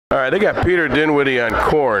All right, they got Peter Dinwiddie on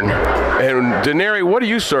corn. And Denari, what are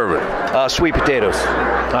you serving? Sweet potatoes.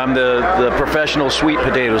 I'm the professional sweet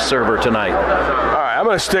potato server tonight. All right, I'm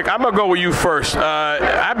going to go with you first.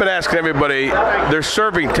 I've been asking everybody their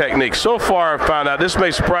serving techniques. So far, I've found out, this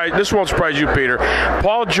won't surprise you, Peter.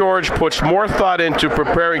 Paul George puts more thought into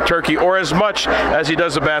preparing turkey, or as much as he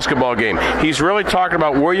does a basketball game. He's really talking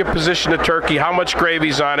about where you position the turkey, how much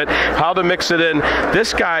gravy's on it, how to mix it in.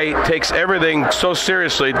 This guy takes everything so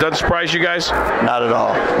seriously. Doesn't surprise you guys? Not at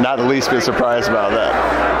all. Not the least bit surprised about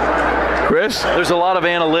that. Chris? There's a lot of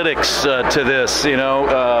analytics to this. You're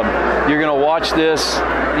going to watch this.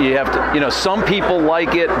 You have to, some people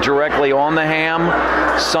like it directly on the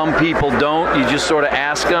ham. Some people don't. You just sort of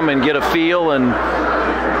ask them and get a feel, and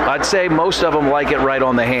I'd say most of them like it right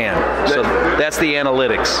on the hand. So that's the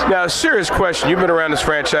analytics. Now, a serious question. You've been around this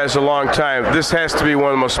franchise a long time. This has to be one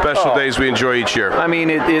of the most special days we enjoy each year. I mean,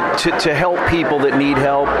 to help people that need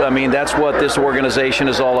help, I mean, that's what this organization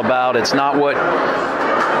is all about. It's not what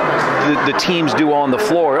the teams do on the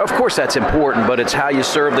floor. Of course that's important, but it's how you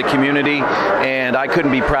serve the community, and I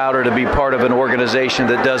couldn't be prouder to be part of an organization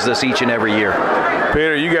that does this each and every year.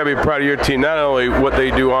 Peter, you got to be proud of your team, not only what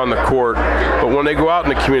they do on the court, but when they go out in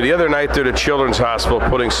the community. The other night they're at Children's Hospital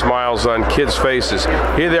putting smiles on kids' faces.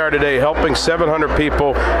 Here they are today helping 700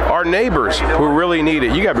 people, our neighbors who really need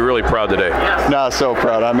it. You got to be really proud today. No, so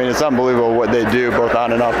proud. I mean, it's unbelievable what they do both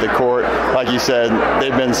on and off the court. Like you said,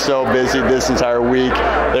 they've been so busy this entire week.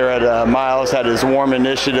 They're at Miles had his warm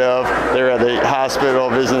initiative. They're at the hospital,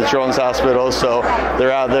 visiting the Children's Hospital, so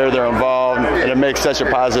they're out there, they're involved, and it makes such a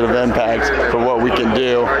positive impact for what we can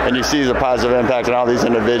do. And you see the positive impact on all these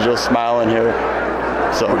individuals smiling here.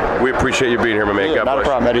 So we appreciate you being here, my man. God bless. Not a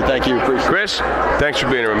problem, Eddie. Thank you. Chris, thanks for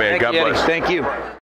being here, my man. God bless. Thank you.